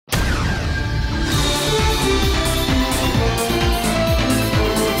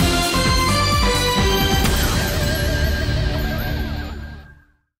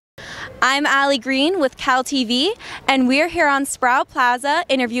I'm Allie Green with CalTV, and we're here on Sproul Plaza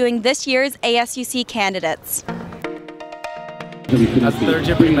interviewing this year's ASUC candidates. As a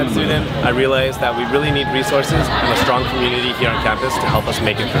third-year pre-med student, I realized that we really need resources and a strong community here on campus to help us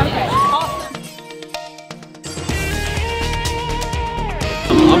make it through.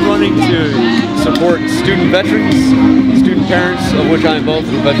 I'm running to support student veterans, student parents, of which I am both, a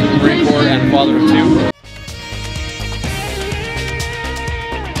veteran of the Marine Corps and a father of two.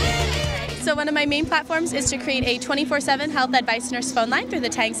 So one of my main platforms is to create a 24/7 health advice nurse phone line through the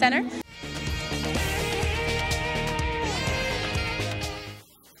Tang Center.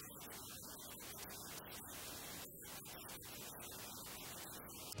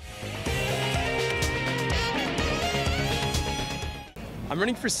 I'm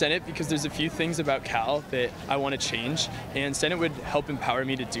running for Senate because there's a few things about Cal that I want to change, and Senate would help empower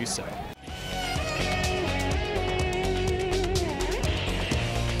me to do so.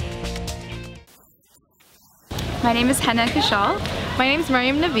 My name is Henna Kishal. My name is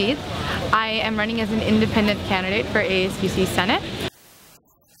Mariam Naveed. I am running as an independent candidate for ASUC Senate.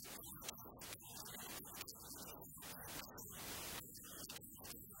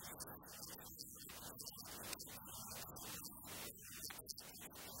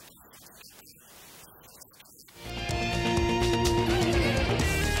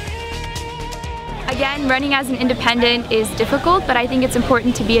 Again, running as an independent is difficult, but I think it's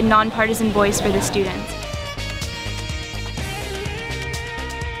important to be a nonpartisan voice for the students.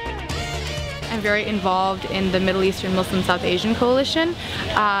 I'm very involved in the Middle Eastern Muslim South Asian Coalition.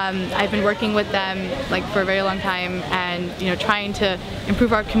 I've been working with them for a very long time and trying to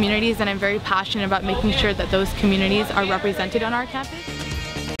improve our communities, and I'm very passionate about making sure that those communities are represented on our campus.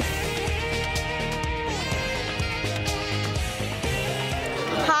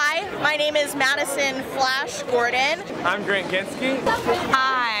 My name is Madison Flash Gordon. I'm Grant Ginsky.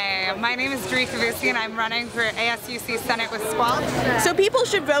 Hi, my name is Dree Kavusi and I'm running for ASUC Senate with Squawk. So people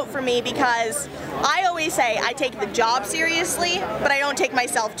should vote for me because I always say I take the job seriously, but I don't take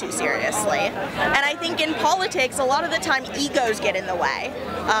myself too seriously. And I think in politics, a lot of the time egos get in the way,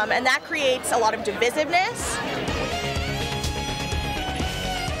 and that creates a lot of divisiveness.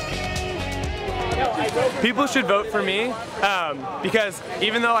 People should vote for me because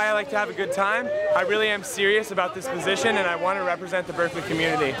even though I like to have a good time, I really am serious about this position and I want to represent the Berkeley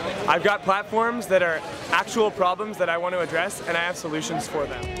community. I've got platforms that are actual problems that I want to address, and I have solutions for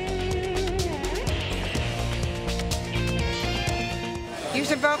them. You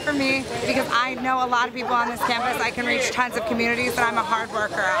should vote for me because I know a lot of people on this campus. I can reach tons of communities and I'm a hard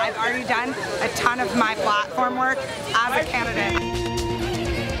worker. I've already done a ton of my platform work as a candidate.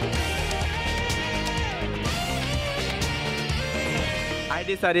 I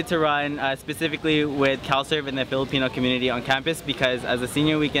decided to run specifically with CalServe and the Filipino community on campus because as a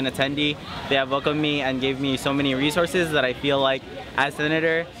senior weekend attendee, they have welcomed me and gave me so many resources that I feel like as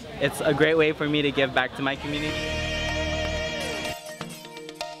senator, it's a great way for me to give back to my community.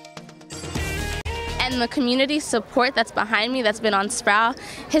 And the community support that's behind me, that's been on Sproul,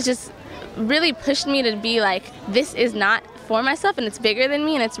 has just really pushed me to be like, this is not for myself and it's bigger than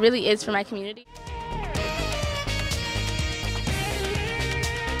me and it really is for my community.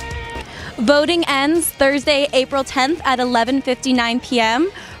 Voting ends Thursday, April 10th at 11:59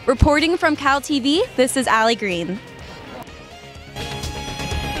 p.m. Reporting from CalTV, this is Allie Green.